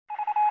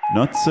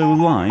Not so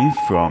live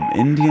from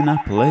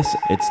Indianapolis,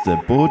 it's the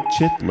Board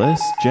Chitless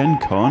Gen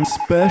Con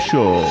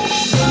special.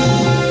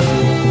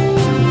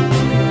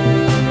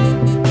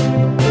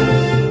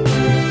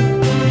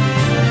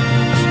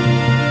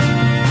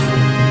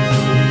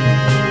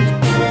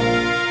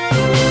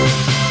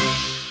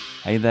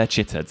 Hey there,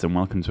 chitheads, and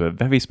welcome to a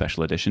very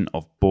special edition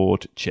of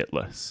Board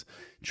Chitless.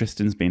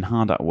 Tristan's been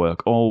hard at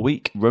work all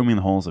week, roaming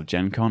the halls of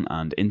Gen Con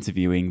and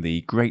interviewing the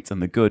great and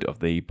the good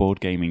of the board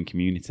gaming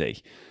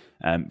community.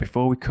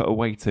 Before we cut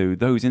away to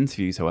those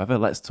interviews, however,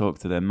 let's talk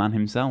to the man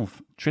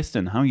himself.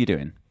 Tristan, how are you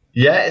doing?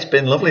 Yeah, it's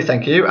been lovely,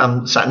 thank you.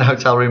 I'm sat in a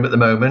hotel room at the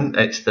moment.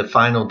 It's the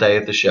final day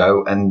of the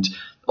show and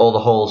all the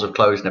halls have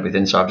closed and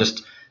everything, so I've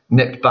just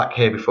nipped back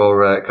here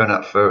before going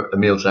out for a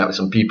meal tonight with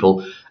some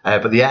people.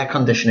 But the air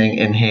conditioning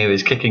in here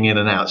is kicking in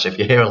and out, so if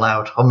you hear a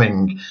loud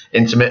humming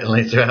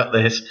intermittently throughout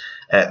this,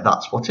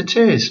 that's what it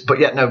is. But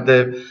yeah, no,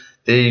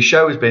 the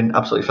show has been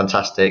absolutely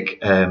fantastic.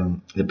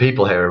 The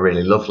people here are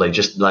really lovely.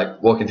 Just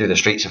like walking through the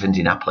streets of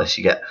Indianapolis,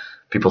 you get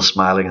people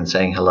smiling and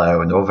saying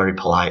hello, and they're all very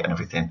polite and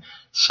everything.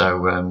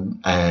 So, and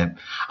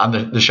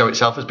the show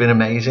itself has been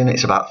amazing.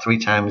 It's about 3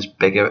 times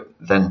bigger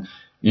than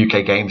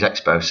UK Games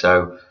Expo.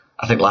 So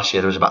I think last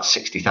year there was about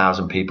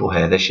 60,000 people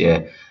here. This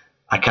year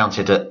I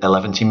counted at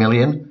 11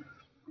 million.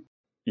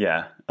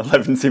 Yeah,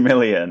 11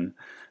 million.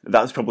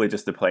 That's probably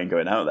just a plane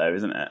going out there,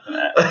 isn't it?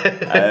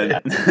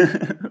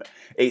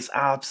 It's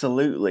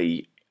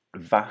absolutely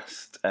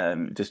vast.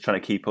 Just trying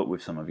to keep up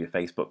with some of your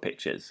Facebook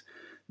pictures.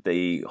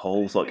 The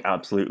halls look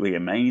absolutely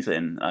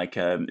amazing. Like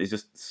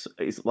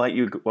it's like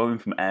you're going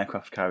from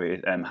aircraft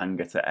carrier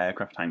hangar to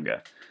aircraft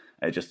hangar.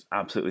 Just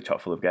absolutely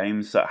chock full of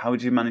games. So how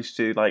did you manage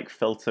to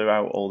filter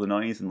out all the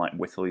noise and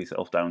whittle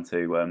yourself down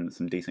to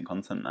some decent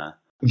content there?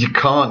 You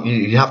can't.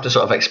 You have to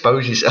sort of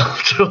expose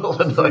yourself to all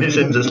the noise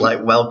and just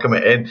welcome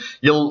it in.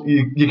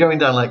 You're going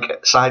down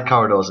side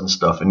corridors and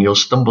stuff, and you'll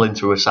stumble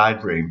into a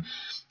side room,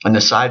 and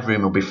the side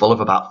room will be full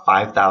of about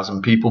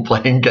 5,000 people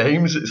playing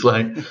games.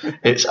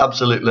 It's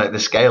absolutely the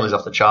scale is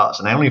off the charts.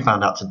 And I only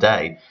found out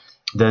today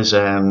there's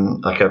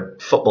a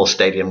football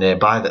stadium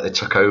nearby that they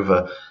took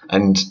over,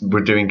 and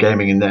we're doing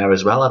gaming in there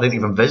as well. I didn't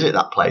even visit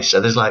that place,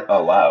 so there's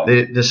oh wow,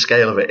 the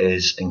scale of it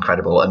is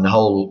incredible, and the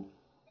whole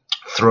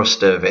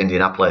thrust of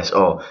Indianapolis,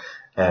 or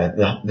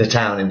the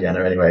town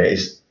Indiana anyway,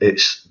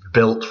 it's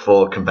built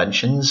for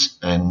conventions,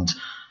 and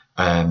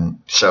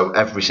so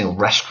every single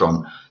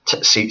restaurant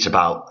seats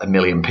about 1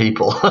 million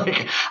people.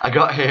 I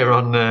got here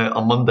on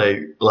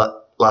Monday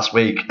last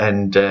week,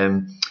 and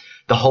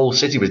the whole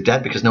city was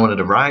dead because no one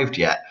had arrived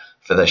yet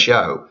for the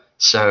show.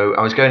 So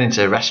I was going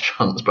into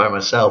restaurants by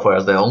myself, where I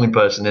was the only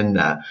person in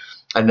there.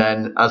 And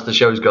then as the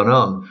show's gone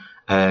on,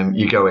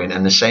 you go in,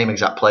 and the same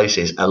exact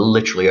places are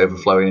literally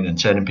overflowing and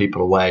turning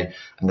people away,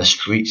 and the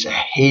streets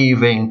are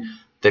heaving.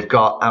 They've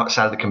got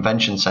outside of the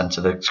convention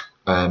centre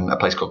a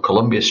place called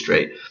Columbia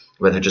Street,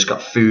 where they've just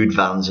got food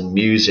vans and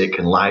music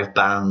and live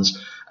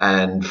bands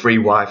and free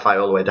Wi-Fi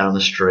all the way down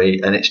the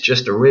street, and it's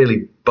just a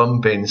really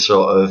bumping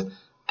sort of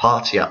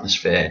party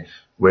atmosphere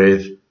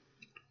with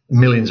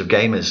millions of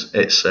gamers.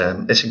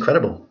 It's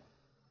incredible.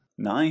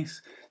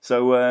 Nice.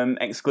 So,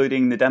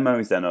 excluding the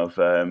demos then of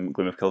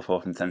Glim of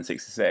Kilforth and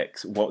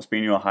 1066, what's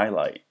been your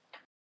highlight?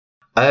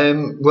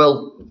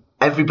 Well,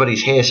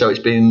 everybody's here, so it's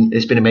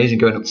been amazing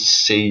going up to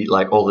see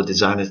all the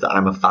designers that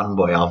I'm a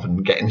fanboy of,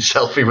 and getting a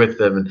selfie with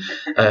them,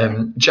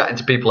 and chatting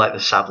to people like the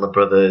Sadler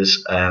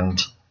brothers.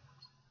 And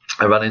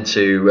I ran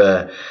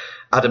into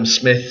Adam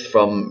Smith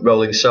from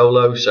Rolling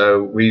Solo,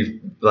 so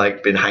we've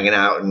been hanging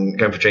out and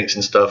going for drinks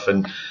and stuff,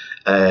 and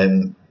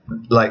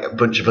a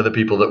bunch of other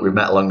people that we've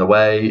met along the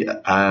way.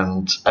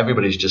 And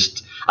everybody's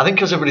just, I think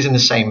because everybody's in the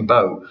same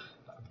boat,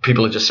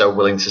 people are just so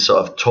willing to sort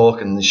of talk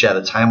and share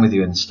the time with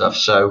you and stuff.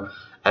 So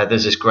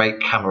there's this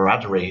great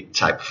camaraderie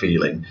type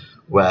feeling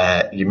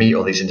where you meet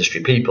all these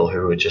industry people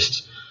who are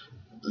just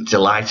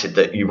delighted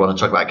that you want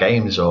to talk about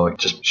games or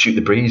just shoot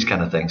the breeze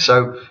kind of thing.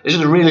 So it's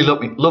just a really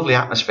lovely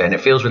atmosphere, and it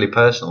feels really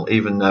personal,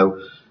 even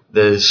though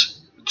there's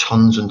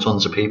tons and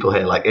tons of people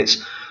here.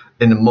 It's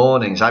in the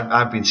mornings,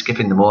 I've been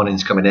skipping the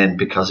mornings coming in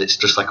because it's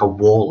just like a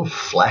wall of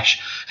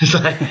flesh. It's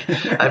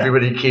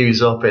everybody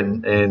queues up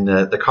in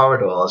the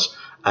corridors,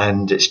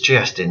 and it's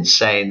just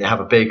insane. They have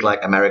a big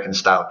American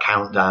style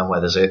countdown where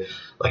there's a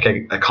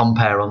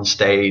compere on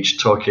stage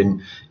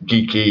talking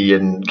geeky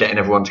and getting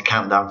everyone to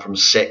count down from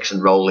 6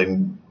 and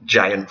rolling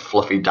giant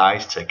fluffy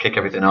dice to kick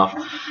everything off.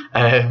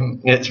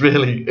 It's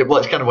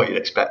kind of what you'd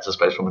expect, I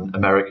suppose, from an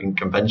American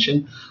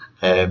convention.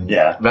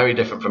 Very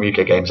different from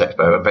UK Games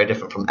Expo, very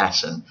different from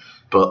Essen.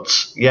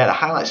 But yeah, the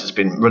highlights has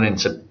been running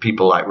to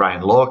people like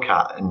Ryan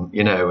Lawcat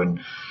and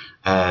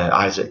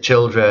Isaac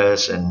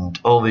Childress and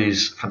all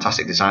these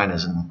fantastic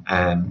designers,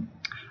 and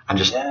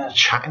just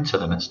chatting to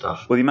them and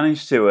stuff. Well, you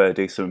managed to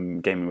do some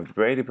gaming with the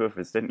Brady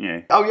Brothers, didn't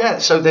you? Oh yeah,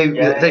 so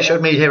they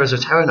showed me Heroes of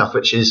Terranoth,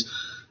 which is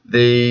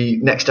the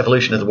next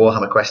evolution of the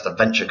Warhammer Quest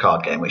adventure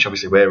card game, which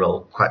obviously we're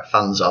all quite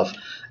fans of.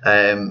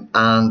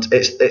 And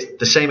it's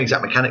the same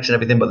exact mechanics and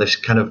everything, but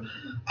they've kind of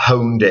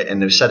honed it, and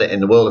they've set it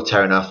in the world of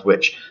Terranoth,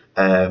 which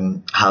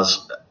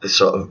has it's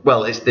sort of,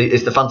 well, it's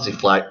the Fantasy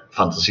Flight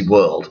Fantasy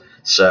World.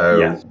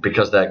 So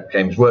because their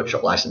Games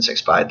Workshop license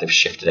expired, they've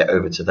shifted it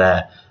over to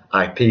their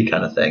IP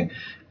kind of thing.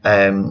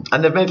 And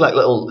they've made like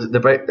little the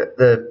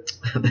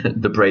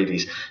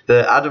Brady's,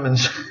 the Adam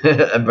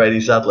and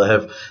Brady Sadler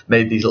have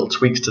made these little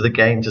tweaks to the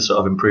game to sort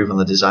of improve on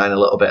the design a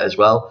little bit as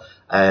well.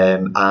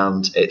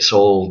 And it's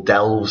all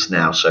delves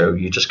now, so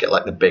you just get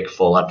like the big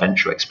full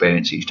adventure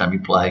experience each time you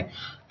play.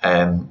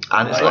 And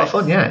it's a lot of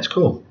fun. Yeah, it's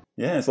cool.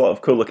 Yeah, there's a lot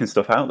of cool looking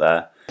stuff out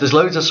there. There's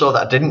loads I saw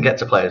that I didn't get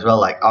to play as well,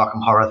 like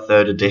Arkham Horror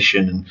 3rd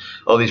Edition and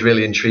all these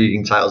really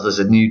intriguing titles. There's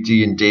a new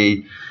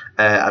D&D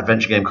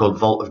adventure game called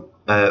Vault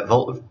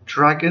of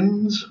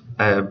Dragons?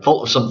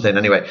 Vault of something,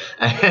 anyway.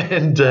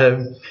 And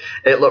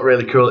it looked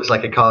really cool. It's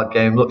like a card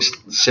game. Looks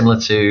similar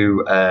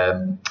to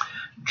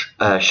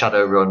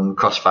Shadowrun,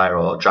 Crossfire,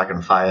 or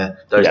Dragonfire,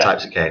 those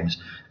types of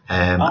games.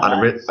 And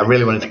I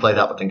really wanted to play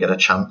that, but didn't get a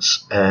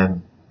chance.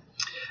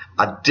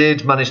 I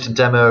did manage to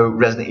demo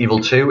Resident Evil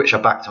 2, which I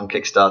backed on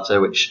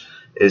Kickstarter, which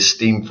is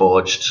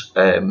Steamforged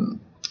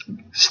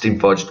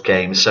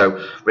game.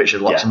 So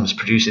Richard Watson's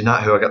producing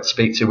that, who I got to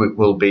speak to.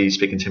 We'll be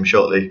speaking to him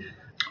shortly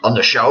on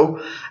the show.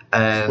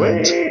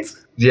 Sweet.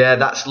 Yeah,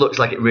 that looks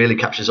like it really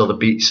captures all the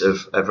beats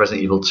of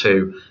Resident Evil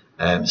 2.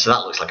 So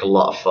that looks like a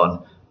lot of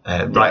fun.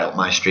 Right up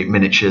my street,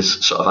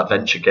 miniatures, sort of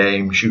adventure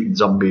game, shooting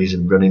zombies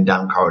and running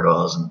down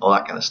corridors and all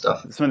that kind of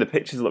stuff. Some of the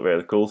pictures look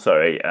really cool,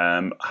 sorry.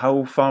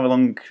 How far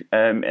along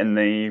in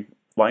the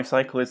life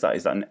cycle is that?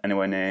 Is that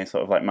anywhere near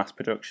sort of like mass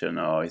production,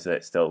 or is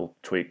it still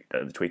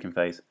the tweaking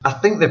phase? I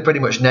think they've pretty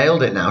much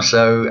nailed it now.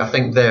 So I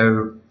think they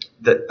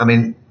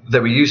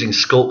were using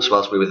sculpts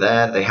whilst we were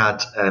there. They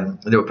had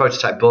there were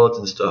prototype boards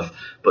and stuff,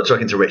 but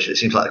talking to Richard, it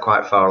seems like they're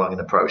quite far along in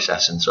the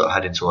process and sort of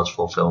heading towards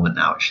fulfillment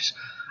now, which is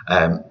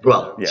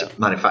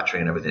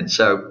manufacturing and everything.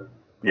 So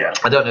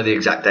I don't know the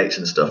exact dates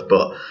and stuff,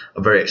 but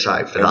I'm very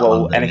excited for that.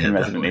 Well, anything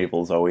Resident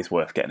Evil is always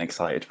worth getting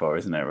excited for,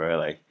 isn't it?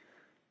 Really,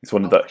 it's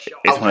one of those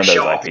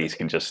IPs you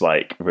can just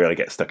like really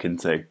get stuck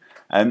into.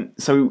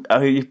 So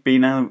you've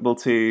been able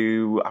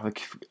to have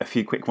a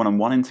few quick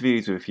one-on-one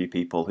interviews with a few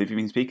people. Who have you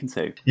been speaking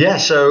to? Yeah,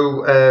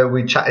 so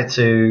I chatted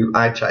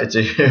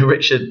to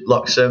Richard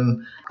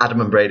Loxham,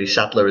 Adam and Brady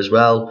Sadler as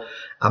well.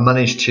 I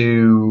managed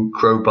to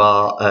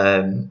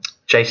crowbar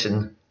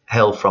Jason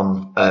Hill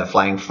from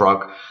Flying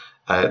Frog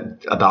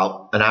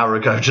about an hour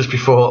ago, just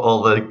before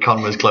all the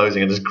con was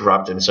closing. I just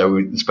grabbed him, so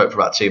we spoke for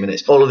about 2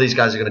 minutes. All of these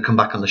guys are going to come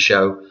back on the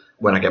show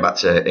when I get back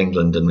to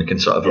England, and we can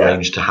sort of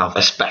arrange to have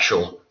a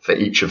special for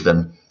each of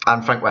them.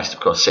 And Frank West, of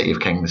course, City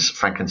of Kings,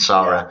 Frank and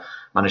Sarah,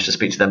 managed to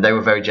speak to them. They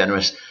were very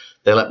generous.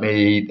 They let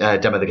me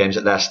demo the games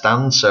at their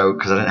stand, so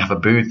because I didn't have a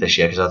booth this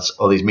year because I had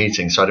all these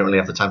meetings, so I didn't really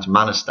have the time to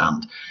man a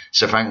stand.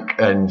 So Frank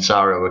and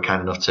Sarah were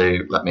kind enough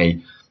to let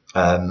me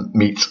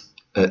meet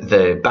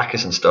the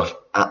backers and stuff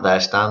at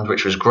their stand,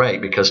 which was great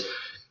because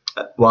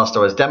whilst I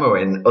was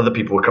demoing, other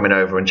people were coming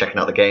over and checking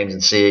out the games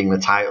and seeing the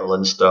title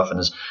and stuff, and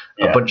there's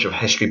a bunch of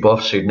history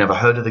buffs who'd never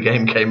heard of the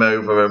game came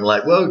over and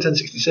like, whoa,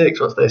 1066,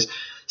 what's this?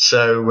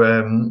 So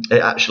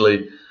it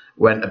actually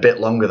went a bit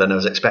longer than I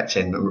was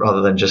expecting.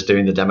 Rather than just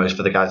doing the demos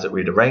for the guys that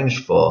we'd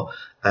arranged for,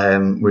 I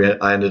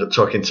ended up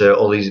talking to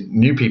all these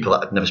new people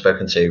that I'd never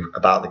spoken to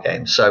about the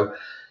game. So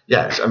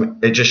yeah,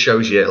 it just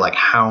shows you like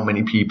how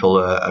many people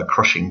are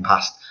crushing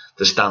past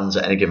the stands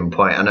at any given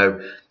point. I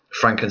know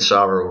Frank and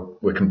Sarah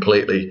were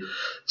completely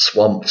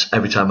swamped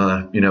every time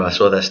I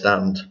saw their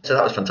stand. So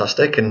that was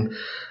fantastic, and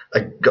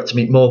I got to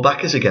meet more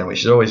backers again, which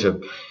is always a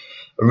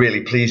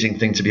really pleasing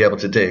thing to be able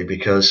to do,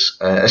 because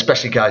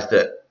especially guys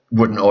that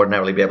wouldn't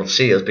ordinarily be able to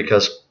see us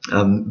because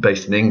I'm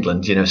based in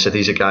England, so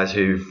these are guys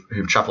who've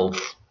travelled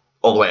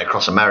all the way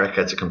across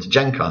America to come to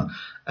Gen Con,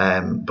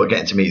 but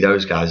getting to meet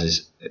those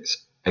guys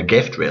it's a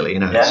gift, really.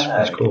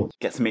 It's cool.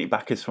 Get to meet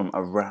backers from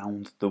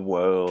around the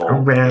world.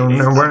 Around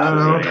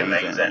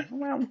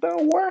the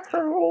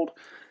world.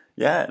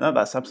 Yeah, no,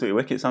 that's absolutely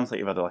wicked. Sounds like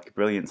you've had a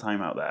brilliant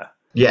time out there.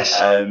 Yes,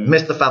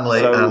 missed the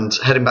family and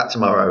heading back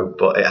tomorrow,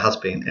 but it has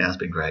been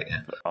great.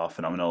 Yeah. Oh,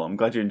 phenomenal! I'm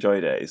glad you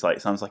enjoyed it.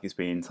 It sounds like it's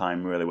been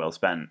time really well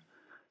spent.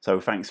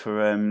 So thanks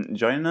for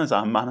joining us,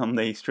 our man on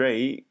the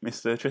street,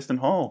 Mr. Tristan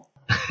Hall.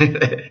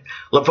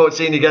 Look forward to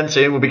seeing you again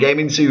soon. We'll be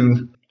gaming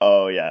soon.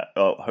 Oh yeah.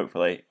 Oh,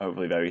 hopefully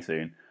very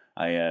soon.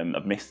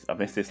 I've missed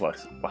this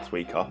last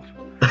week off.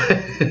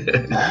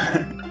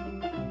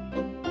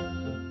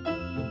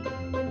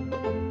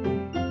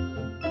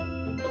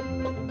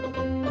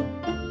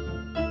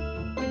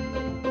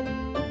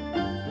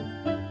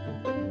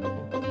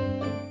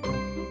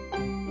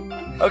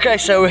 Okay,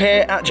 so we're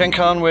here at Gen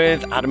Con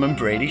with Adam and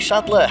Brady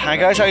Sadler. Hi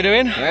guys, how you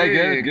doing?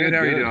 Hey, good. How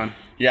are you doing?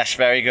 Yes,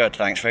 very good,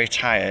 thanks. Very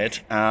tired,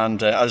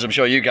 and as I'm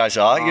sure you guys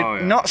are,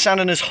 you're not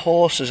sounding as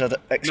hoarse as I'd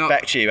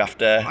expect you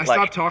after. I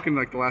stopped talking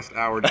like the last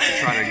hour just to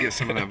try to get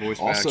some of that voice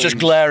back. Just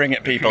glaring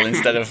at people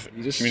instead of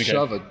you just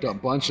shove a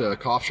bunch of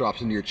cough drops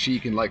into your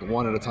cheek, and like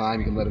one at a time,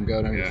 you can let them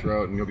go down your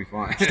throat, and you'll be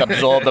fine. Just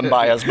absorb them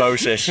by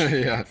osmosis.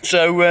 Yeah.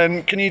 So,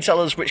 can you tell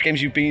us which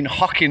games you've been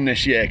hocking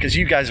this year? Because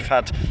you guys have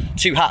had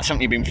 2 hats,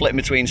 haven't you? Been flitting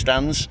between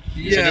stands.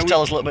 Yeah, so just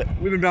tell us a little bit.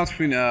 We've been bouncing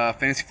between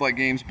Fantasy Flight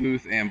Games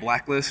booth and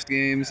Blacklist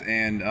Games,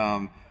 and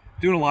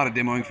doing a lot of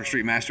demoing for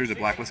Street Masters at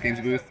Blacklist Games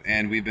booth,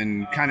 and we've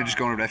been kind of just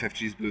going over to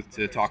FFG's booth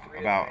to talk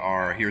about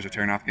our Heroes of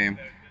Terranoth game.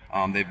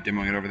 They've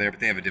demoing it over there, but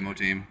they have a demo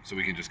team, so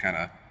we can just kind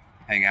of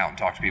hang out and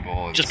talk to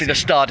people. And just be the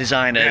star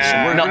designers,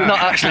 not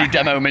actually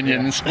demo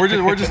minions.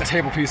 We're just a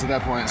table piece at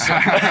that point. So.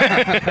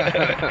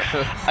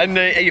 And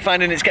are you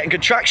finding it's getting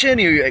good traction?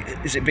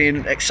 Is it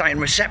being exciting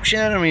reception?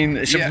 I mean,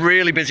 it's a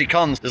really busy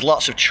con. There's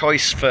lots of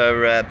choice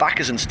for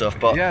backers and stuff.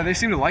 But yeah, they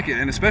seem to like it,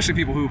 and especially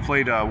people who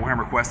played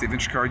Warhammer Quest, the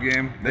adventure card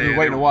game. They've been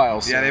waiting a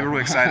while. So. Yeah, they were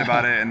really excited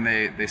about it, and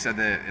they said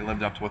that it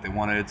lived up to what they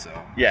wanted. So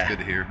it's good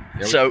to hear.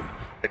 So.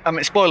 I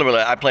mean, spoiler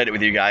alert, I played it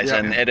with you guys,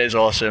 and it is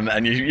awesome.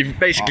 And you've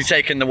basically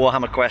taken the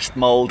Warhammer Quest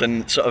mold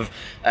and sort of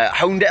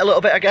honed it a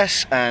little bit, I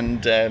guess,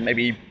 and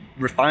maybe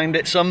refined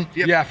it some.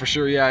 Yep. Yeah, for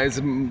sure. Yeah, it's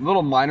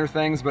little minor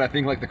things, but I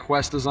think like the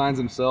quest designs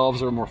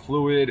themselves are more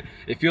fluid.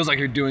 It feels like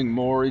you're doing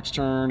more each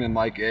turn, and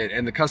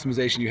and the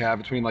customization you have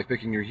between like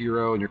picking your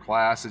hero and your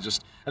class, I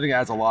think it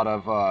adds a lot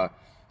of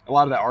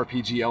that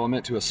RPG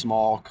element to a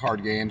small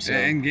card game. So.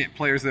 And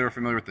players that are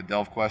familiar with the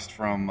Delve Quest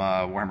from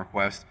Warhammer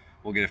Quest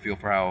will get a feel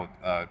for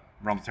how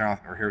Realms of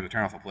Terranoth or Heroes of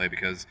Terranoth will play,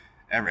 because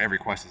every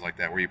quest is like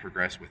that, where you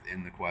progress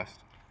within the quest.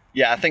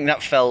 Yeah, I think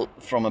that felt,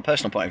 from a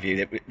personal point of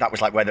view, that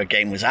was like where the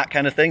game was at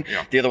kind of thing.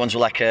 Yeah. The other ones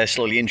were like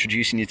slowly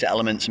introducing you to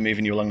elements and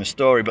moving you along the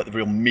story, but the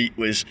real meat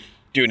was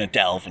doing a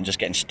delve and just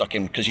getting stuck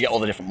in, because you get all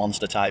the different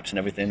monster types and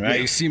everything, right?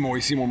 Yeah, you see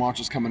more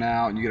monsters coming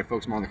out, and you get to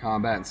focus more on the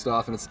combat and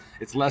stuff, and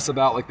it's less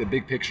about like the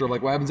big picture of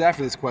like what happens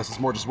after this quest. It's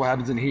more just what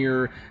happens in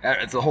here.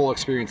 It's a whole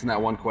experience in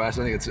that one quest.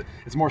 I think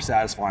it's more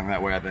satisfying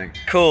that way, I think.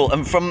 Cool.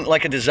 And from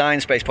like a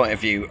design space point of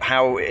view,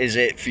 how is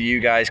it for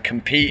you guys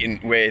competing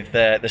with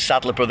the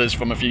Sadler brothers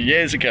from a few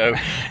years ago,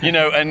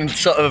 and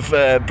sort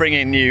of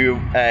bringing new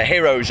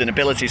heroes and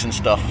abilities and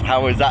stuff?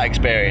 How was that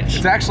experience?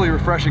 It's actually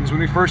refreshing, because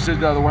when we first did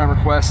the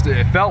Warhammer Quest,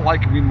 it felt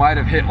like we might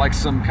have hit like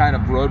some kind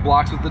of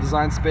roadblocks with the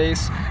design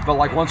space, but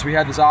like once we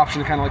had this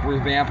option to kind of like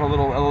revamp a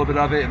little bit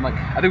of it, and like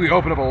I think we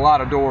opened up a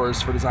lot of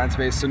doors for design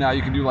space. So now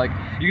you can do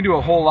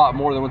a whole lot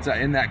more than what's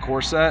in that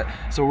core set.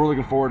 So we're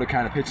looking forward to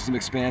kind of pitching some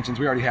expansions.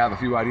 We already have a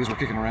few ideas we're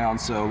kicking around,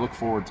 so look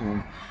forward to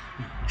them.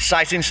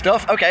 Exciting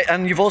stuff. Okay,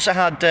 and you've also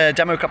had a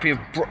demo copy of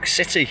Brook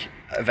City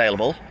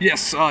available.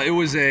 Yes, it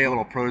was a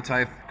little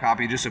prototype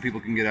copy, just so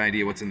people can get an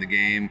idea what's in the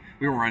game.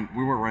 We weren't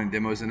running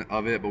demos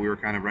of it, but we were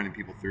kind of running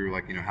people through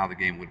how the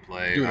game would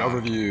play. Doing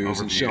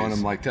overviews and showing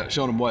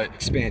them what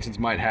expansions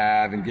might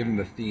have, and giving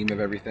the theme of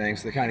everything.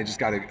 So they kind of just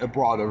got a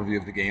broad overview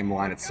of the game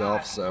line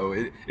itself. So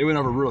it went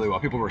over really well.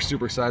 People were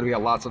super excited. We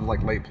got lots of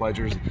late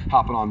pledgers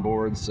hopping on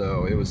board.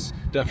 So it was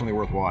definitely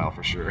worthwhile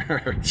for sure.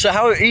 So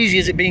how easy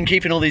is it being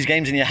keeping all these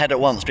games in your head at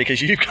once?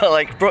 Because you've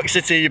got Brook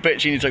City, you're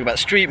pitching, you talk about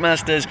Street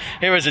Masters,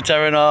 Heroes of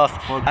Terranoth,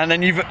 and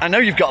then I know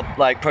you've got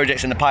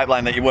projects in the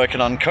pipeline that you're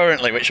working on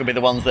currently, which will be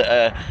the ones that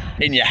are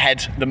in your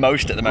head the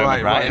most at the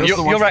moment, right? And you're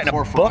writing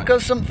a book or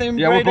something?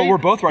 Yeah, we're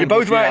both writing. You're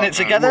both writing it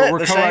together.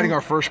 We're co-writing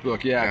our first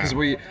book, because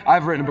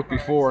I've written a book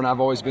before, and I've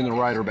always been the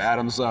writer, but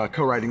Adam's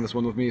co-writing this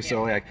one with me.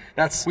 So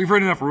we've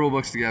written enough rule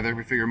books together.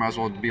 We figure we might as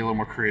well be a little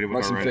more creative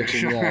with our writing.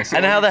 Fiction. Yeah,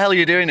 and how the hell are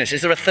you doing this?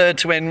 Is there a third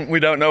twin we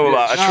don't know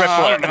about? A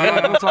triplet?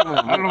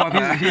 I don't know about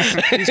that.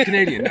 He's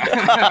Canadian.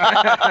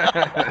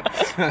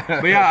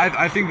 But yeah,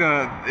 I think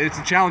it's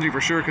challenging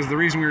for sure, because the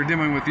reason we were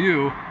demoing with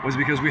you was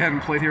because we hadn't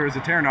played Heroes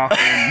of Terranoth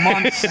in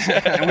months,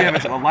 and we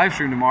have a live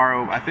stream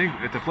tomorrow, I think,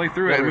 to play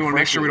through it, and we want to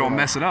make sure we don't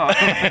mess it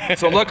up.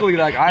 So luckily,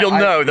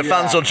 the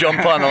fans will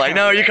jump on. They're like,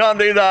 no, you can't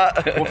do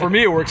that. Well, for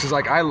me, it works is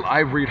I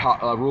read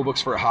rule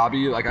books for a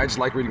hobby. I just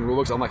like reading rule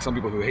books, unlike some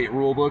people who hate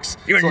rule books.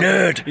 You're a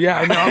nerd. Yeah,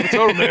 I know, I'm a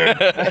total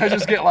nerd. I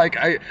just get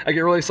I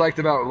get really psyched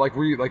about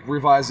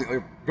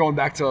revising, going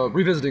back to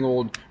revisiting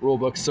old rule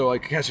books, so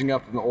catching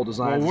up in the old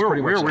designs. Well,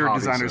 we're weird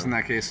designers in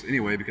that case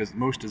anyway, because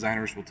most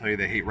designers will tell you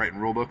they hate writing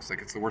rule books,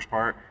 it's the worst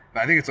part.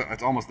 But I think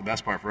it's almost the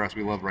best part for us.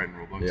 We love writing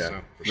rule books. Yeah,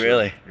 so.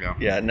 Really? Sure.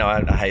 Yeah. No,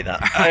 I hate that.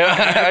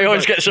 I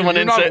always get someone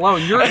You're not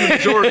alone. You're in the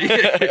majority.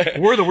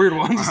 We're the weird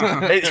ones.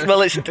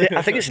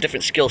 I think it's a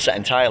different skill set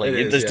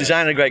entirely. There's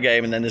designing a great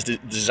game, and then there's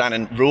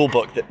designing rule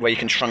book where you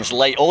can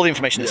translate all the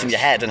information that's in your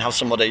head and have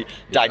somebody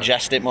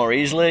digest it more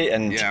easily.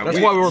 And that's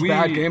why we're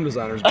bad game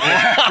designers.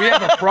 We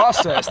have a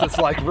process that's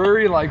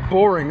very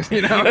boring.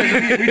 We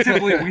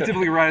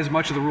typically write as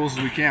much of the rules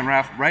as we can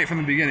right from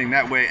the beginning.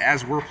 That way,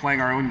 as we're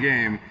playing our own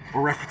game,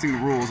 we're referencing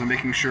the rules and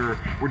making sure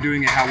we're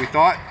doing it how we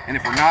thought, and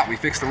if we're not, we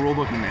fix the rule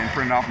book and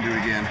print it off and do it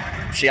again.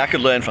 See, I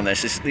could learn from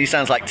this. These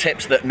sounds like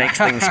tips that makes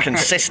things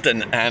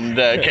consistent and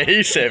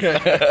cohesive.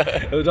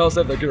 It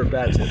also have the good or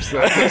bad tips.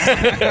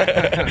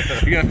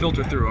 You gotta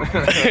filter through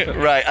them.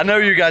 Right, I know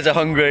you guys are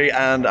hungry,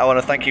 and I want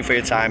to thank you for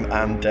your time,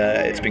 and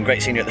it's been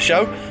great seeing you at the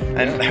show,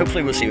 and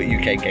hopefully we'll see you at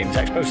UK Games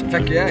Expo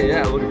sometime. Heck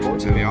yeah, looking forward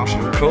to it. Yeah, I'll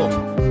show it.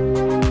 Cool.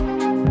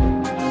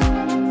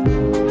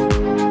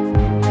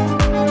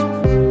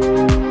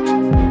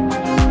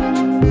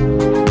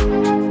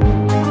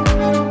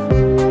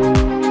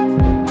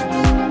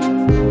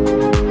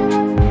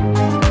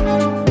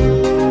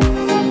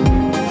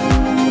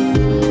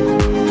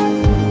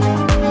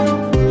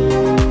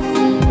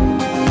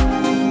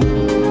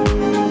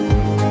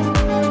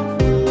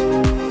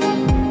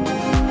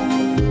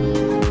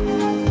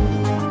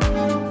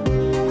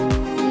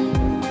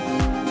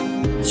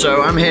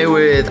 So I'm here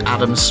with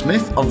Adam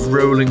Smith of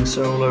Rolling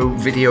Solo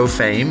video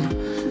fame,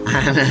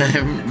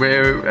 and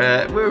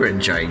we're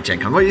enjoying Gen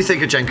Con. What do you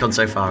think of Gen Con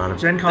so far, Adam?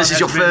 Gen Con this is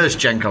your first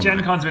Gen Con.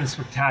 Gen Con's been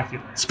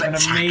spectacular. It's been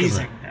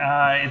amazing.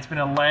 It's been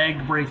a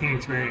leg-breaking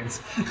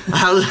experience.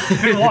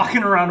 I've been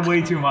walking around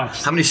way too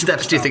much. How many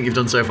steps do you think you've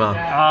done so far?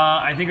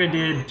 I think I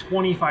did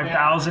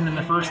 25,000 in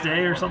the first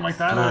day or something like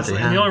that.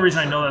 And the only reason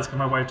I know that's because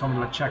my wife told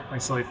me to check my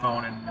silly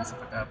phone and stuff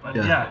like that. But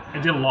yeah,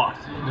 it did a lot.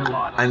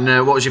 And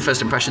what was your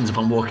first impressions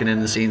upon walking in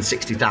and seeing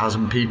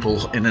 60,000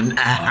 people in an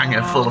air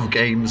hangar full of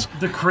games?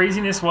 The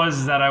craziness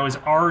was that I was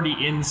already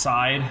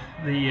inside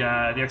the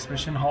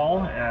exhibition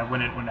hall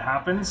when it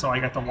happened, so I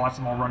got to watch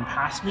them all run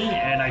past me,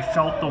 and I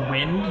felt the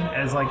wind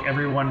as like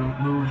everyone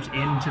moved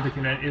into the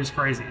convention. It was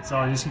crazy.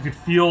 So you could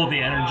feel the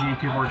energy.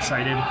 People were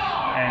excited,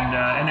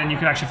 and then you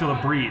could actually feel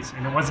the breeze.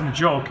 And it wasn't a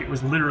joke. It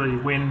was literally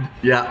wind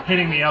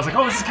hitting me. I was like,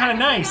 oh, this is kind of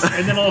nice.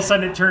 And then all of a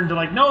sudden it turned to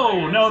like,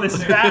 no, this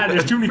is bad.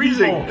 There's too many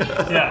people.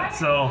 Yeah.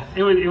 So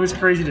it was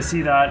crazy to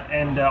see that.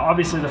 And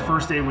obviously the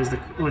first day was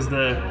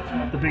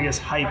the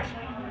biggest hype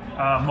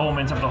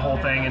moment of the whole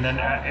thing, and then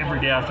every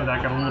day after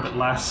that got a little bit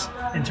less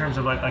in terms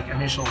of like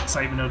initial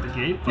excitement out the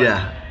gate.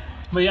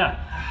 But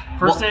yeah,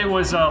 first day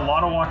was a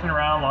lot of walking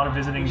around, a lot of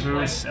visiting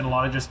booths, and a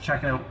lot of just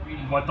checking out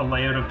what the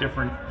layout of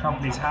different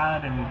companies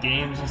had and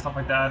games and stuff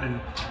like that. And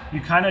you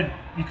kind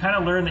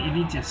of learn that you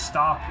need to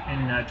stop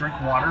and drink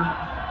water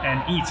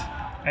and eat.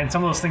 And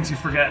some of those things you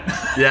forget.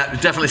 Yeah,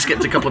 definitely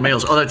skipped a couple of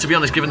meals. Although, to be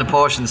honest, given the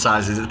portion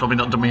sizes, it's probably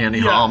not done me any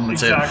harm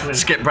to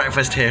skip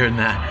breakfast here and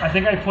there. I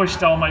think I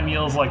pushed all my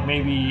meals like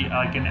maybe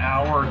like an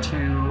hour or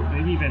two,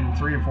 maybe even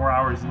 3 or 4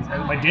 hours. And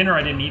my dinner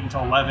I didn't eat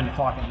until 11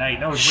 o'clock at night.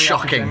 That was way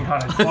shocking.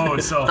 After Gen Con had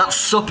closed. So that's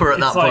supper at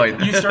that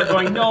point. You start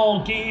going,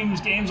 no,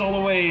 games all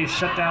the way,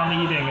 shut down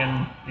the eating,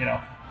 and you know.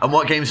 And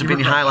what games have been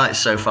your highlights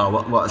so far?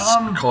 What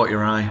has caught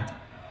your eye?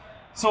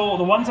 So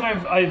the ones that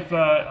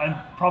I'm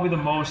probably the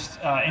most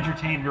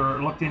entertained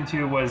or looked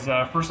into was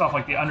first off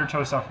like the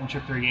Undertow stuff from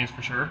Chip 3 Games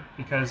for sure,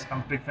 because I'm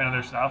a big fan of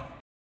their stuff.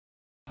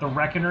 The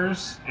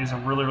Reckoners is a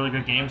really, really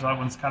good game. So that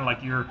one's kind of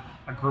like you're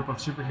a group of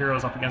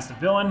superheroes up against a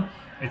villain.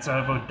 It's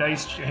about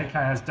dice. It kind of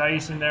has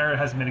dice in there. It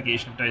has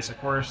mitigation of dice, of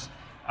course.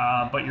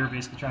 But you're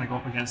basically trying to go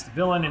up against the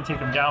villain and take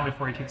him down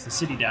before he takes the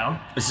city down.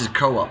 This is a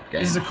co-op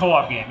game. This is a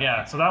co-op game,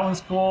 yeah. So that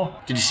one's cool.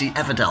 Did you see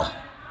Everdell?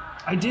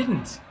 I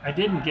didn't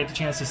get the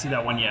chance to see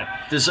that one yet.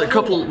 There's a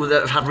couple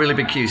that have had really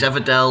big queues.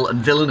 Everdell and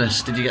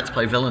Villainous. Did you get to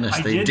play Villainous,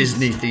 the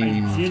Disney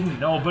theme? I didn't,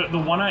 no. But the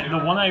one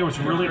I was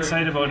really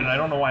excited about, and I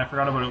don't know why I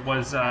forgot about it,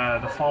 was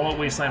the Fallout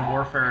Wasteland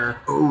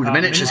Warfare. Oh, the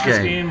miniatures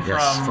game.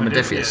 Yes, from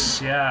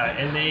Modiphius. Yeah,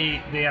 and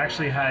they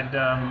actually had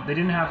they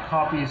didn't have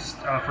copies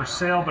for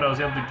sale, but I was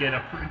able to get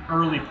an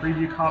early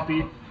preview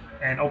copy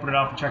and open it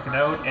up and check it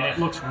out, and it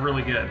looks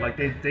really good. Like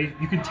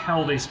you can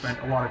tell they spent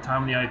a lot of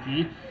time on the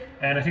IP.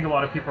 And I think a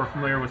lot of people are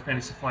familiar with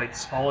Fantasy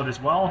Flight's Fallout as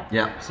well.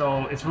 Yeah.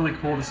 So it's really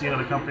cool to see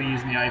another company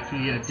using the IP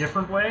in a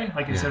different way.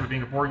 Like instead of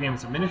being a board game,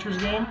 it's a miniatures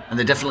game. And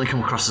they definitely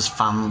come across as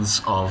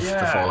fans of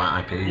the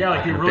Fallout IP. Yeah,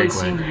 like they really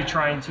seem to be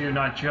trying to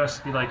not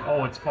just be like,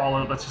 oh, it's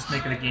Fallout, let's just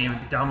make it a game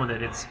and be done with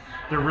it.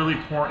 They're really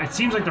pouring. It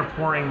seems like they're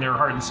pouring their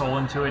heart and soul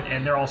into it,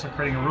 and they're also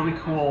creating a really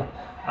cool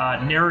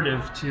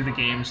narrative to the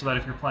game, so that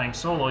if you're playing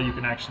solo, you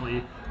can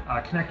actually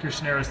connect your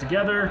scenarios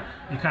together.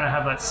 You kind of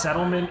have that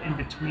settlement in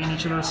between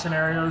each of those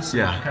scenarios.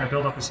 Yeah. You kind of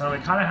build up a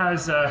settlement. It kind of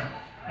has,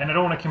 and I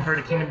don't want to compare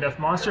to Kingdom Death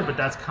Monster, but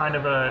that's kind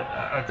of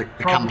the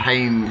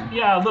campaign.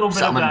 Yeah, a little bit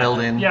settlement of that.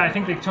 Building. Yeah, I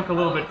think they took a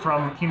little bit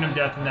from Kingdom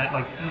Death in that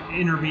like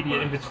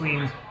intermediate in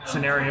between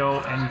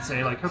scenario, and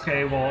say like,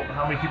 okay, well,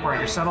 how many people are at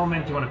your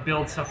settlement? Do you want to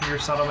build stuff in your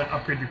settlement,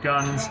 upgrade your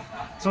guns?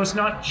 So it's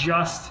not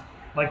just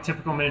like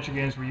typical miniature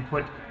games where you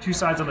put two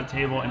sides on the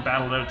table and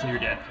battle it out till you're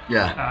dead.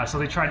 Yeah. So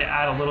they tried to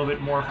add a little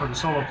bit more for the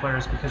solo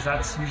players, because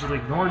that's usually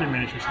ignored in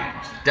miniatures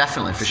games.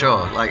 Definitely, for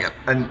sure.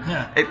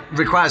 It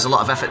requires a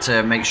lot of effort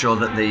to make sure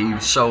that the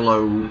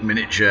solo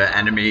miniature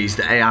enemies,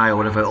 the AI or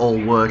whatever, all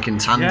work in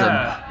tandem.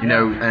 You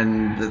know,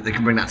 and that they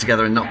can bring that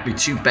together and not be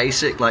too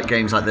basic, like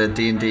games like the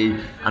D&D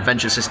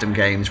adventure system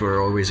games were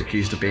always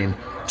accused of being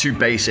too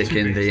basic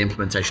the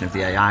implementation of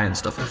the AI and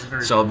stuff.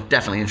 So I'm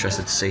definitely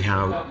interested to see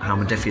how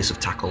Modiphius have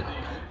tackled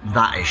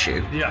that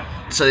issue. Yeah.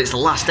 So it's the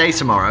last day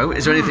tomorrow.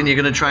 Is there anything you're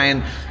going to try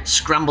and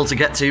scramble to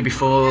get to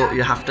before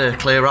you have to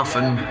clear off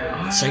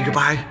and say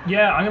goodbye?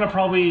 Yeah, I'm going to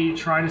probably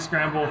try to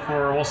scramble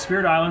for, well,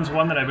 Spirit Island's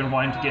one that I've been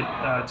wanting to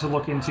get to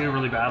look into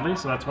really badly,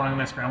 so that's what I'm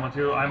going to scramble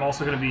to. I'm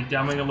also going to be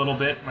demoing a little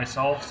bit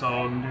myself, so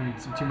I'm doing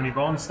some Too Many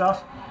Bones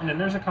stuff. And then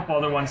there's a couple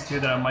other ones too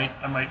that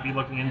I might be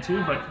looking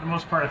into, but for the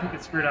most part, I think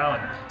it's Spirit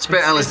Island.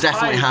 Spirit Island's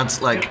definitely had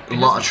a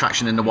lot of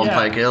traction in the One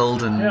Player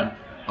Guild and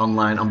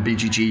online on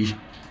BGG.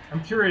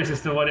 I'm curious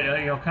as to what it,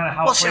 kind of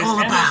how. What's it all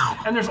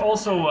about? And there's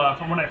also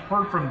from what I've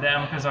heard from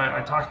them, because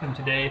I talked to them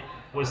today,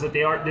 was that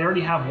they already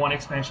have one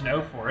expansion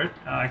out for it.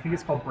 I think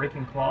it's called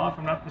Breaking Claw, if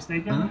I'm not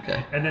mistaken.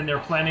 Okay. And then they're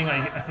planning,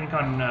 I think,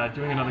 on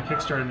doing another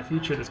Kickstarter in the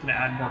future that's going to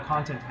add more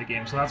content to the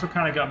game. So that's what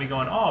kind of got me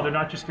going, they're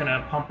not just going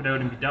to pump it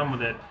out and be done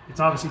with it. It's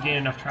obviously gained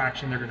enough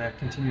traction, they're going to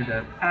continue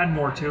to add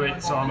more to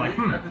it. So I'm like,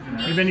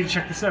 maybe I need to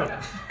check this out.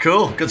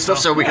 Cool, good stuff.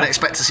 So we can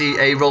expect to see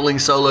a rolling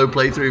solo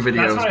playthrough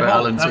video of Spirit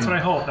Island That's soon. what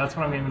I hope. That's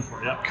what I'm aiming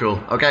for, yeah.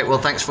 Cool. Okay, well,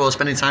 thanks for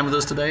spending time with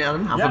us today,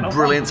 Adam. Have a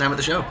brilliant time at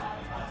the show.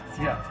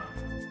 Yeah.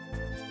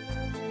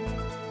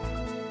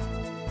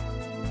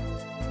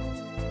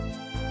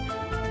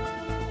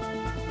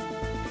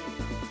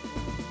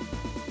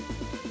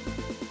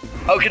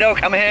 Okie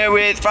doke, I'm here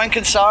with Frank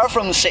and Sarah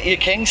from the City of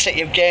Kings,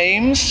 City of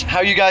Games. How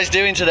are you guys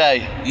doing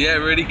today? Yeah,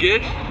 really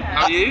good.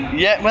 How are you?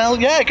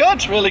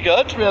 Good, really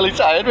good. Really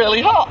tired,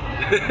 really hot.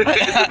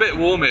 It's a bit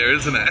warm here,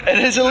 isn't it? It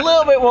is a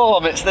little bit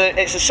warm. It's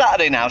a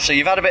Saturday now, so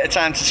you've had a bit of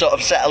time to sort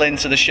of settle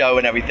into the show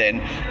and everything.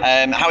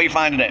 How are you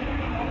finding it?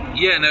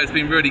 Yeah, no, it's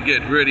been really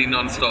good, really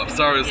non-stop.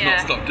 Sarah's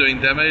not stopped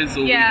doing demos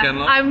all weekend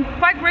long. I'm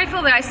quite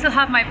grateful that I still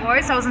have my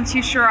voice. I wasn't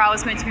too sure I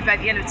was going to be by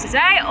the end of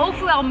today.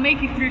 Hopefully I'll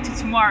make it through to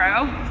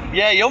tomorrow.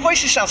 Yeah, your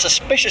voices sound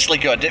suspiciously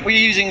good. Were you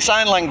using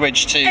sign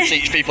language to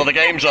teach people the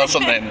games or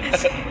something?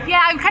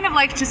 Yeah, I'm kind of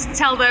like, just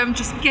tell them,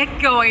 just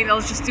get going. They'll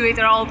just do it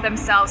all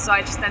themselves, so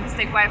I just tend to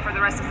stay quiet for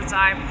the rest of the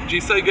time.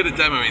 She's so good at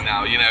demoing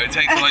now, it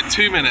takes her like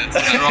 2 minutes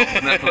and they're off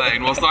and they're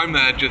playing, whilst I'm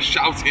there just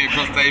shouting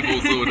across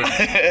tables all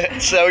day.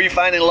 So are you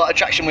finding a lot of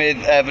traction with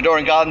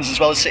Vodoran Gardens as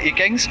well as City of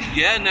Kings?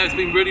 Yeah, no, it's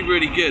been really,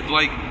 really good.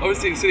 Like,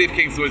 obviously City of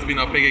Kings has always been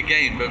our bigger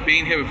game, but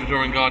being here with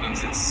Vodoran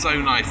Gardens, it's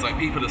so nice. Like,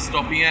 people are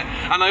stopping it,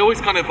 and I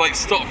always kind of like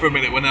stop for a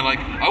minute when they're like,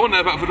 I want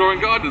to know about Vodoran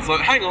Gardens.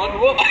 Like, hang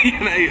on, what?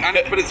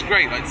 But it's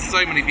great. Like,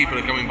 so many people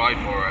are coming by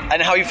for it.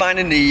 And how are you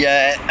finding the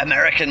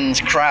Americans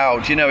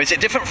crowd? Is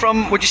it different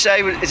from? Would you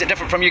say is it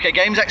different from UK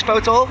Games Expo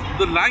at all?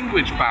 The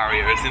language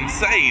barrier is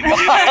insane.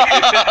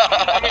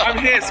 I'm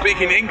here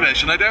speaking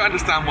English, and I don't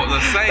understand what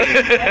they're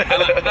saying.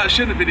 And that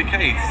shouldn't be the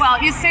case.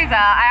 Well, you say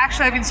that. I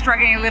actually have been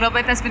struggling a little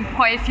bit. There's been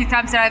quite a few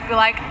times that I've been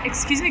like,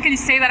 excuse me, can you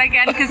say that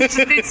again? Because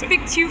they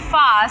speak too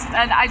fast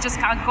and I just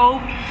can't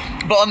cope.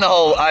 But on the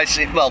whole, I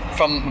see,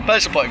 from a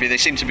personal point of view, they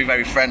seem to be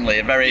very friendly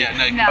and very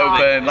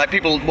open. Like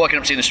people walking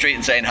up to you in the street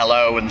and saying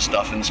hello and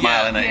stuff and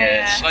smiling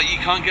at you. Like you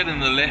can't get in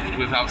the lift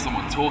without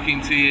someone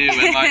talking to you.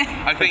 And like,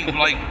 I think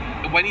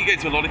when you go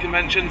to a lot of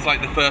conventions,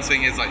 like the first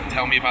thing is like,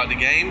 tell me about the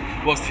game.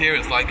 Whilst here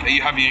it's like, are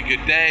you having a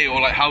good day?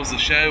 Or like, how's the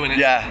show? And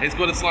it's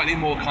got a slightly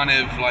more kind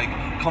of like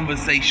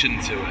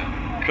conversation to it.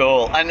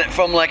 Cool. And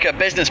from like a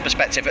business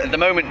perspective, at the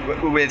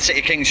moment with City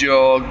of Kings,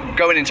 you're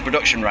going into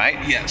production, right?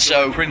 Yeah.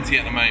 So we're printing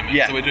at the moment.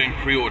 Yeah. So we're doing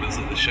pre-orders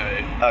at the show.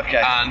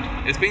 Okay.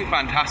 And it's been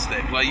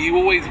fantastic. Like you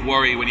always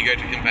worry when you go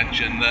to a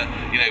convention that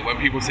when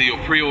people see you're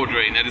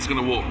pre-ordering, they're just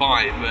going to walk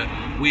by.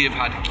 But we have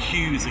had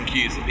queues and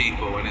queues of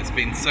people, and it's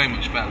been so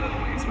much better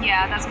than we expected.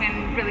 Yeah, that's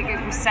been really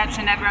good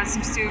reception. Everyone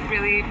seems to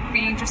really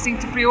be interesting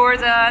to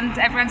pre-order, and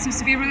everyone seems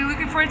to be really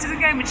looking forward to the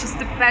game, which is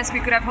the best we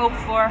could have hoped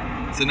for.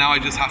 So now I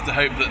just have to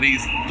hope that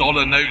these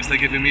dollar notes they're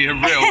giving me are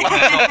real. When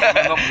they're not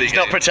from Monopoly it's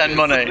not pretend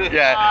money.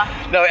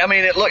 Yeah. No, I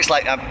mean it looks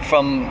like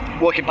from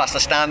walking past the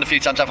stand a few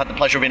times, I've had the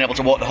pleasure of being able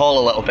to walk the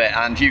hall a little bit,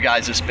 and you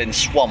guys have been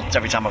swamped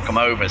every time I've come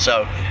over.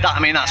 So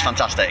that's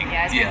fantastic.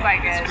 Yeah, it's been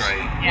quite good. It's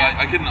great. Yeah.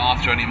 Like, I couldn't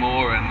ask for any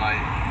more, and like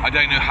I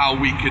don't know how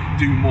we could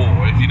do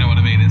more, if you know what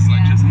I mean. It's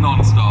like just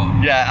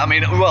non-stop. Yeah, I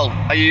mean,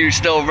 are you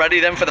still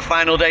ready then for the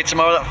final day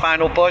tomorrow, that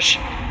final push?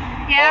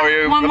 Yeah, or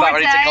are you one about more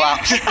ready day. to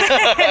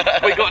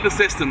collapse? We got the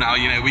system now,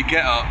 we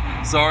get up,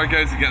 Sarah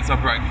goes and gets our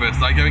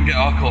breakfast, I go and get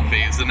our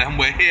coffees, and then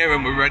we're here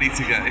and we're ready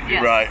to go.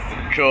 Yes.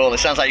 Right, cool. It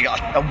sounds like you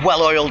got a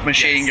well-oiled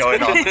machine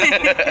going on.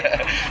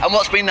 And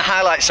what's been the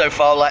highlight so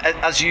far, like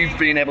as you've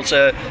been able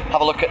to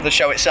have a look at the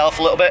show itself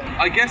a little bit?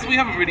 I guess we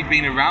haven't really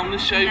been around the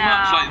show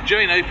much, like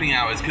during opening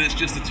hours, because it's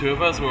just the two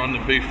of us, we're on the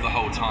booth the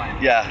whole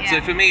time. Yeah.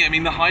 So for me, I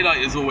mean, the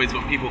highlight is always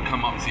when people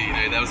come up to you,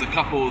 there was a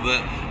couple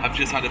that have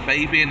just had a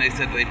baby and they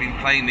said that they've been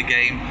playing the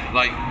game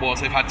like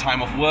whilst they've had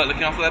time off work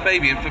looking after their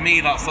baby, and for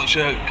me that's such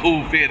a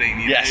cool feeling,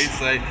 you know?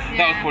 So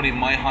that was probably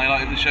my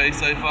highlight of the show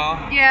so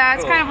far. Yeah,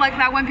 it's kind of like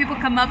that when people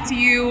come up to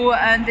you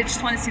and they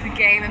just want to see the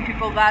game, and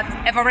people that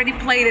have already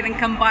played it and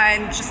come by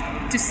and just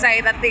to say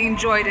that they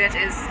enjoyed it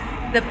is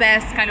the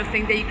best kind of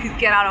thing that you could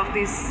get out of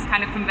these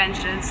kind of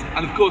conventions.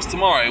 And of course,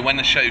 tomorrow when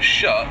the show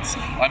shuts,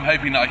 I'm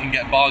hoping that I can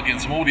get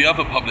bargains from all the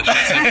other publishers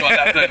who've got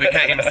leftover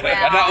games, and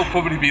that will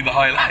probably be the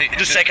highlight.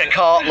 Just take a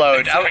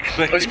cartload.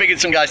 Exactly. I was speaking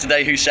to some guys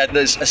today who said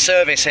there's a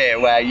service here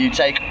where you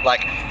take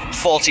like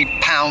 40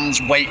 pounds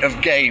weight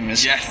of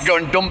games, go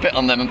and dump it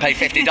on them and pay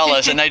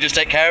 $50 and they just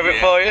take care of it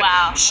for you.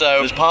 Wow. So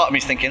there's part of me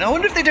thinking, I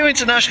wonder if they do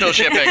international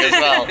shipping as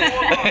well.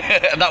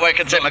 And that way I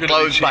can take my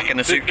clothes back in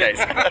the suitcase.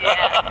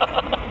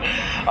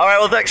 All right,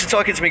 well, thanks for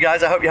talking to me,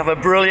 guys. I hope you have a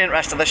brilliant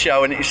rest of the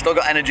show and you've still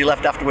got energy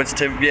left afterwards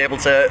to be able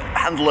to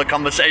handle a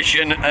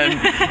conversation and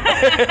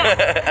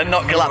and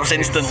not collapse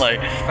instantly.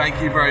 Thank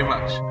you very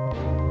much.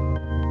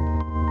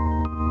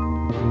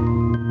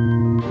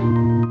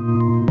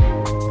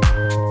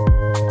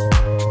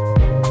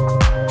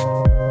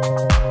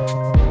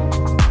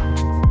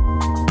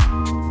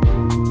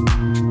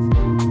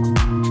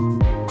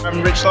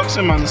 I'm Rich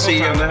Loxton, I'm the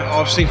CEO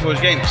of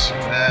Steamforged Games.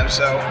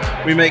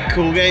 So we make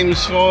cool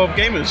games for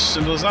gamers,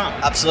 simple as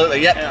that.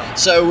 Absolutely, yeah.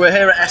 So we're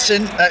here at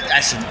Essen.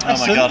 Essen. Oh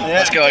my God,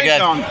 let's go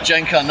again.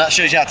 Gen Con. That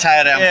shows you how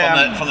tired I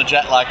am from the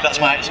jet lag. That's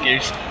my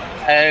excuse.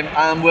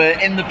 And we're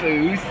in the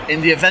booth,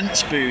 in the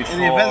events booth. In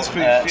the events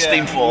booth,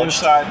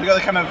 Steamforged. We got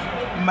the kind of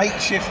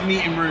makeshift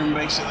meeting room,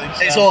 basically.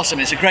 So. It's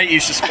awesome. It's a great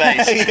use of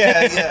space.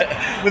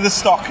 With the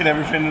stock and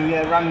everything,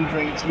 and random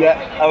drinks.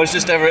 I was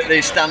just over at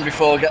the stand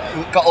before,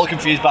 got all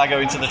confused by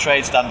going to the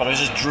trade stand, but I was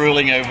just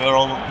drooling over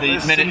all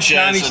the miniatures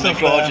and the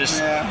gorgeous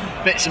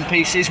bits and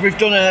pieces. We've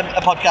done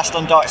a podcast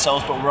on Dark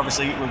Souls, but we're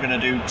going to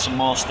do some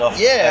more stuff.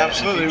 Yeah,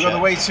 absolutely. We've got the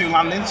Way 2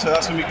 landing, so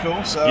that's going to be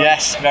cool. So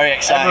yes, very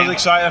exciting. Everyone's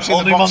excited. I've seen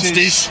all the new boxes.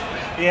 monsters.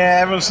 Yeah,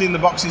 everyone's seen the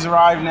boxes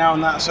arrive now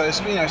and that. So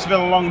it's been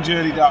a long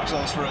journey, Dark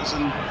Souls, for us,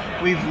 and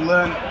we've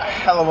learned a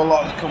hell of a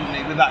lot as a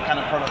company with that kind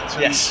of product.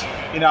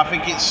 And, I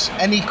think it's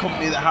any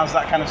company that has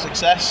that kind of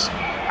success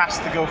has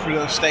to go through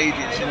those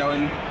stages, and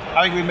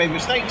I think we've made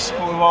mistakes,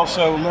 but we've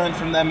also learned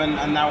from them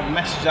and now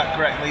messaged that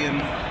correctly, and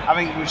I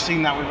think we've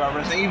seen that with our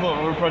Resident Evil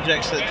and other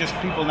projects that just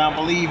people now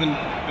believe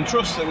and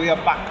trust that we are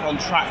back on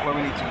track where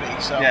we need to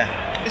be. So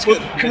it's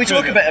good. Can we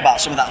talk a bit about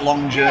some of that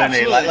long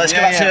journey? Let's go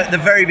back to the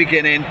very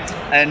beginning,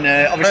 and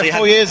obviously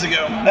 4 years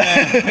ago.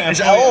 Is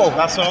it all?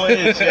 That's all it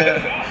is.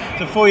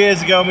 So 4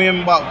 years ago,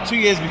 2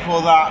 years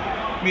before that,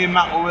 me and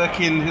Matt were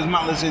working, because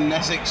Matt lives in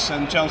Essex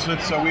and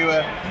Chelmsford, so we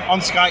were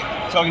on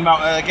Skype talking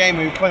about a game.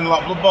 We were playing a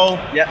lot of Blood Bowl.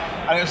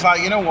 And it was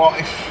like, you know what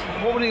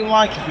would it be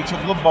like if we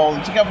took Blood Bowl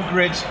and took out the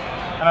grid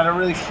and had a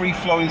really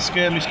free-flowing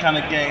skirmish kind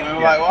of game? And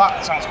we're like, well,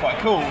 that sounds quite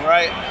cool,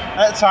 right?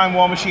 At the time,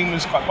 War Machine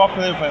was quite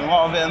popular, we played a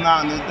lot of it and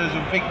that, and there's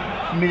a big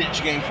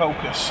miniature game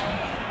focus.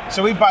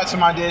 So we batted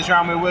some ideas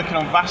around. We were working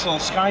on Vassal on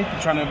Skype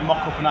and trying to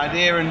mock up an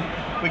idea, and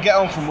we get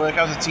home from work.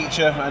 I was a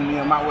teacher, and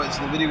Matt works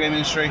in the video game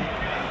industry.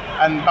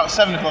 And about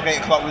 7 o'clock, 8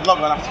 o'clock, we'd log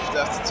on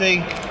after tea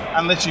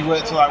and literally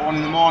work till like 1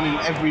 in the morning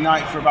every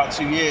night for about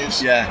 2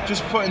 years.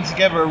 Just putting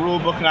together a rule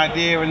book, an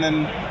idea, and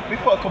then we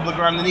put a couple of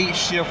grand in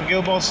each, for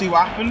Guild Ball, see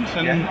what happened.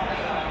 And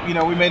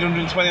we made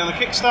 120 on the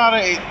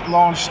Kickstarter. It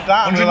launched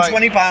that.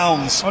 £120.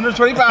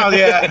 £120,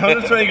 yeah,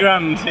 120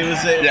 grand.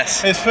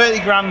 It was 30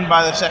 grand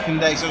by the second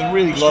day, so it was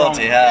really strong.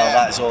 Bloody hell,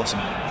 that is awesome.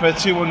 For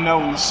 2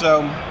 unknowns.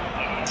 So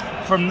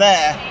from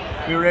there,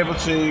 we were able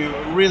to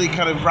really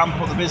kind of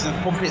ramp up the business,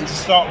 pump it into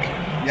stock,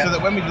 so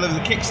that when we delivered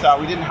the Kickstarter,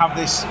 we didn't have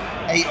this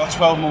 8 or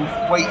 12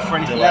 month wait for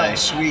anything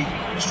else. We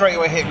straight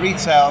away hit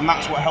retail, and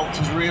that's what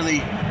helped us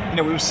really.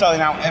 We were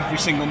selling out every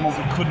single month.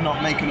 We could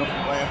not make enough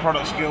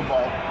products for Guild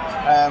Ball.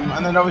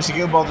 And then obviously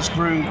Guild Ball just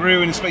grew and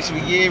grew. In the space of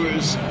a year, it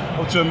was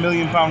up to £1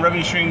 million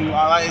revenue stream.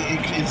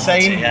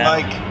 Insane.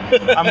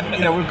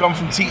 We've gone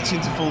from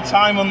teaching to full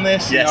time on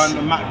this.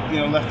 And Matt,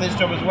 left his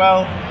job as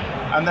well.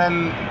 And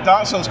then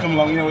Dark Souls come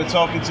along, we were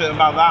talking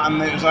about that,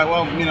 and it was like,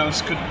 well,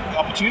 it's a good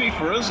opportunity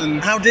for us.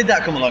 And how did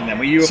that come along then?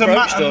 Were you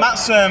approached? So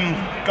Matt's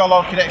got a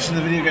lot of connections in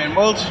the video game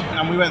world,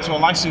 and we went to a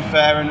licensing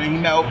fair, and he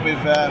met up with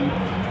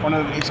one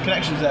of his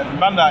connections there from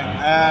Bandai,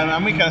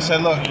 and we kind of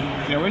said, look,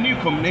 we're a new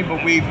company,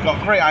 but we've got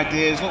great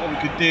ideas. Look what we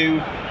could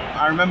do.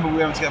 I remember we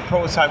were able to get a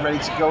prototype ready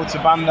to go to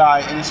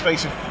Bandai in the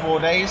space of 4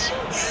 days.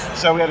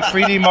 So we had a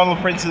 3D model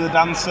printed of the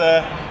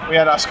dancer. We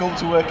had our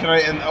sculptor working on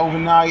it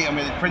overnight, and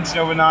we had it printed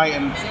overnight,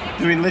 and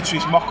doing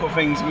literally mock-up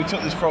things. And we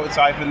took this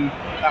prototype, and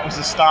that was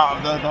the start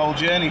of the whole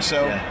journey.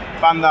 So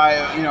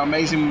Bandai,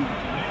 amazing,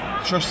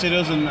 trusted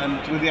us and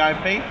with the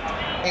IP.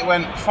 It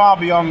went far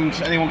beyond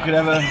anyone could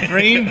ever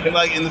dream.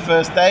 In the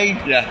first day, you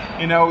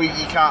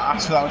can't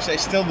ask for that much.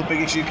 It's still the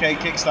biggest UK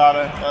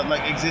Kickstarter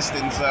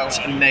existing. So it's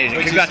amazing.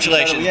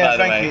 Congratulations, by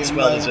the way. It's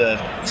well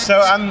deserved.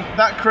 So, and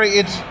that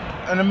created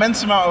an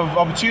immense amount of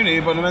opportunity,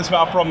 but an immense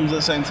amount of problems at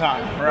the same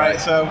time, right?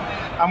 So,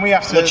 and we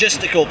have to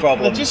logistical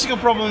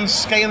problems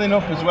scaling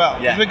up as well.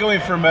 We're going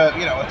from a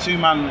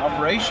 2-man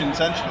operation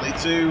essentially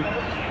to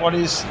what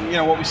is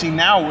what we see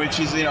now, which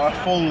is a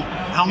full.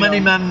 How many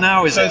men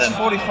now is it? So it's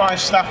 45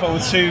 staff over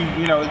 2,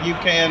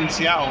 UK and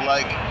Seattle.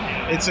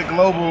 It's a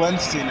global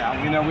entity now.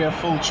 We have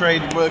full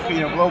trade work.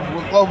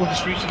 Global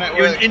distribution network.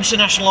 You're an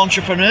international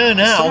entrepreneur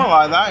now. Something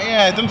like that.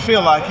 Yeah, it doesn't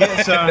feel like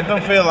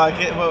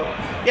it.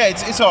 But yeah,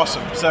 it's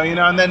awesome. So, you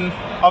know, and then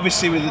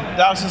obviously with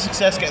that was a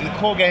success. Getting the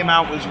core game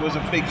out was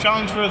a big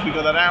challenge for us. We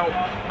got that out,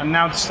 and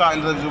now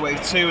starting to deliver the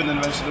Wave 2 and then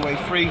eventually the Wave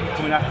 3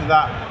 coming after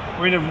that.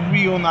 We're in a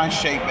real nice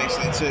shape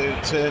basically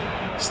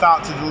to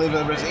start to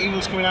deliver. Resident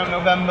Evil's coming out in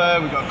November.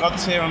 We've got God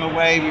Tier on the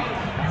way.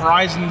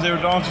 Horizon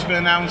Zero Dawn's just been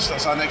announced.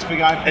 That's our next big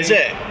IP. Is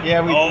it? Yeah,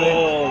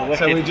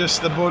 wicked.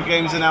 So the board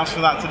game's announced for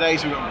that today.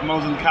 So we've got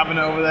Moles in the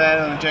Cabinet over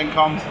there and the Gen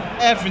Con.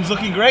 Everything's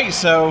looking great.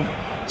 So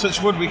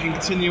touch wood, we can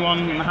continue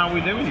on how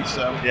we're doing.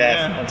 So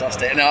yeah,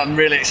 fantastic. No, I'm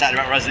really excited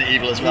about Resident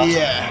Evil as well.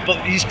 Yeah.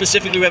 But you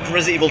specifically went for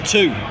Resident Evil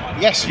 2.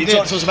 Yes, you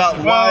talked to us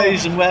about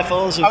whys and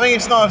wherefores. I think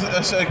it's not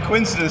a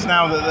coincidence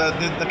now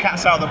that the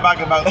cat's out of the bag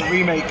about the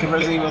remake of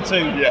Resident Evil 2.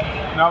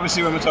 Yeah. And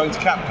obviously when we're talking to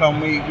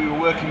Capcom, we were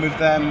working with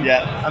them.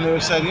 Yeah. And they were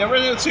saying,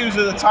 Resident Evil 2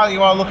 is the title you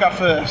want to look at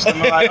first.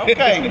 And we're like,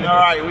 okay, all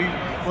right,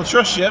 we'll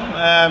trust you.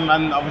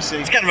 And obviously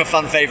it's kind of a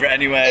fan favourite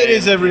anyway. It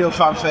is a real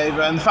fan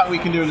favourite, and the fact we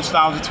can do a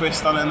nostalgia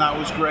twist on it, and that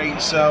was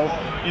great. So,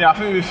 I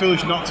think we'd be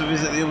foolish not to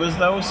visit the others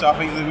though. So I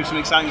think there'll be some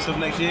exciting stuff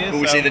next year. Will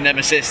we see the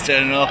Nemesis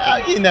turning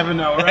up? You never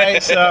know,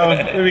 right? So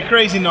it'd be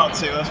crazy not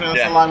to. That's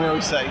the line we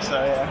always say.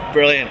 So yeah.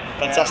 Brilliant,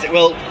 fantastic. Yeah.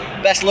 Well,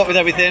 best of luck with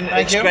everything.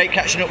 Thank you. Great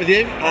catching up with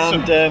you,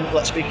 awesome. And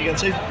let's speak again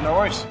soon. No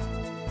worries.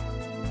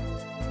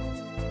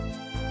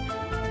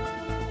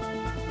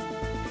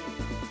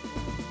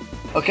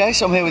 Okay,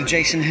 so I'm here with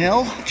Jason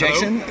Hill.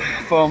 Jason,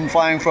 from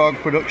Flying Frog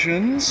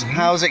Productions. Mm-hmm.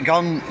 How's it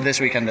gone this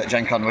weekend at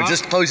Gen Con? We're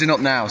just closing up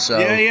now, so...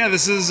 Yeah,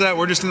 this is,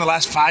 we're just in the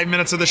last 5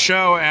 minutes of the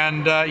show,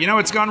 and,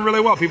 it's gone really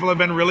well. People have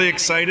been really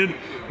excited.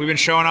 We've been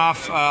showing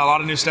off a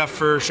lot of new stuff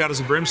for Shadows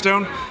of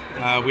Brimstone.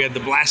 We had the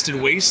Blasted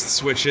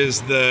Wastes, which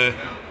is the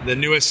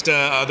newest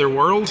other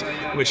world,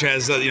 which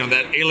has that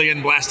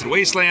alien blasted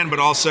wasteland, but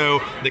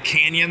also the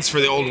canyons for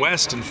the Old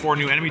West and 4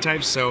 new enemy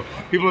types. So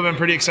people have been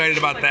pretty excited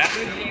about that.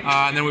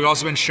 And then we've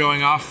also been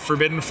showing off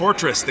Forbidden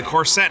Fortress, the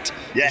core set,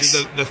 yes,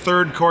 which is the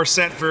third core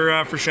set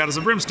for Shadows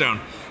of Brimstone,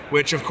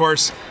 which of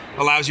course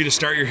allows you to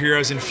start your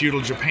heroes in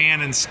feudal Japan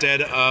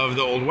instead of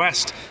the Old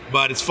West,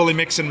 but it's fully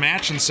mix and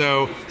match, and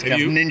so you have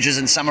ninjas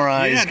and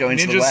samurais going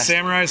to the West.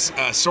 Ninjas,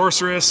 samurais,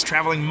 sorceress,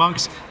 traveling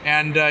monks,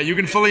 and you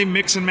can fully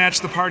mix and match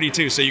the party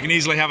too. So you can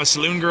easily have a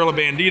saloon girl, a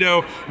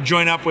bandito,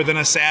 join up with an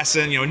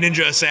assassin,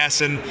 ninja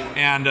assassin,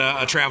 and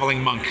a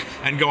traveling monk,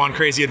 and go on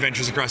crazy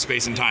adventures across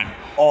space and time.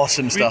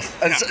 Awesome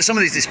stuff. And some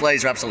of these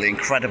displays are absolutely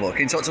incredible.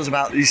 Can you talk to us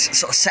about these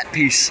sort of set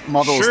piece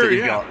models that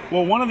you've got?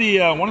 Well, one of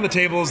the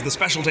tables, the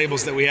special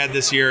tables that we had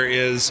this year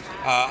is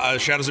a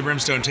Shadows of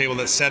Brimstone table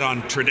that's set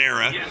on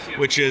Tradera,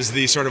 which is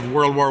the sort of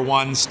World War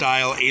I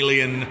style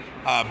alien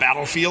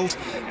battlefield,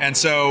 and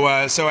so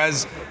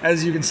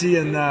as you can see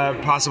in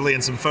possibly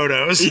in some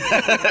photos,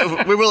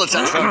 we will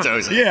attach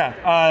photos.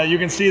 You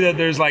can see that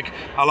there's like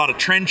a lot of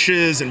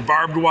trenches and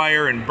barbed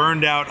wire and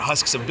burned out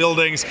husks of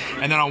buildings,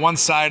 and then on one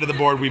side of the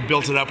board we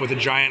built it up with a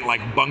giant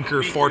like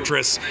bunker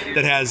fortress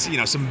that has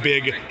some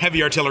big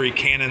heavy artillery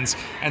cannons,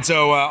 and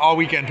so all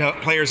weekend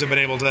players have been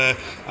able to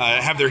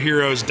have their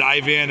heroes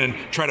dive in and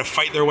try to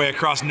fight their way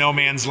across no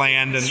man's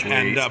land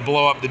and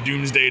blow up the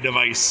Doomsday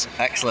device.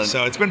 Excellent.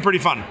 So it's been pretty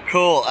fun.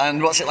 Cool.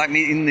 And what's it like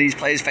meeting these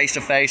players face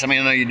to face? I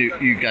mean, I know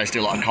you guys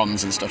do a lot of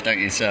cons and stuff, don't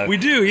you? So we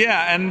do,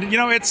 yeah. And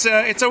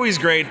it's always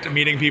great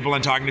meeting people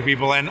and talking to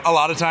people, and a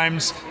lot of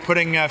times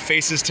putting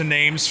faces to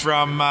names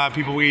from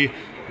people we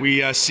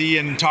see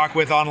and talk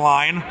with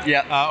online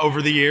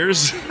over the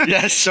years.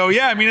 Yes. So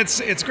yeah, I mean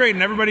it's great,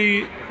 and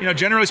everybody,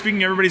 generally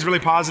speaking, everybody's really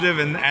positive,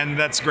 and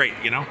that's great,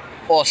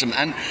 Awesome.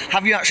 And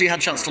have you actually had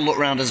a chance to look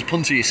around as a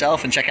punter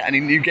yourself and check out any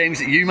new games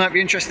that you might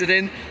be interested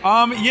in?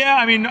 Yeah,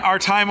 I mean, our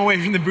time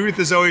away from the booth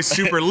is always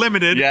super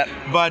limited.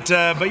 But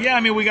yeah,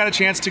 I mean, we got a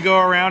chance to go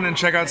around and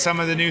check out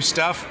some of the new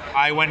stuff.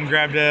 I went and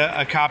grabbed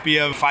a copy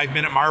of 5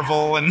 Minute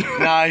Marvel and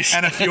nice.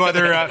 and a few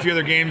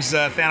other games,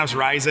 Thanos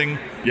Rising.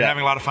 Yeah.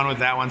 Having a lot of fun with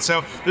that one.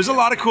 So there's a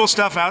lot of cool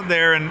stuff out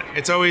there, and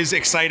it's always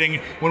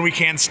exciting when we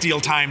can steal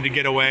time to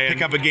get away,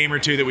 pick up a game or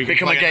two that we can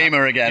become a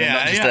gamer again,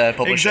 not just a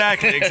publisher.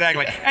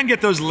 Exactly. And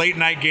get those late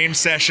night game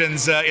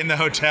sessions in the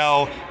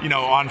hotel,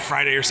 on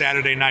Friday or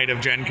Saturday night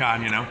of Gen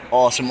Con,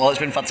 Awesome. Well, it's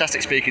been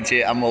fantastic speaking to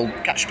you, and we'll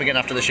catch up again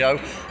after the show.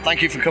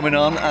 Thank you for coming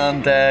on,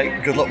 and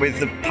good luck with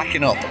the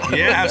packing up.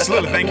 Yeah,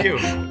 absolutely. Thank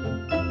you.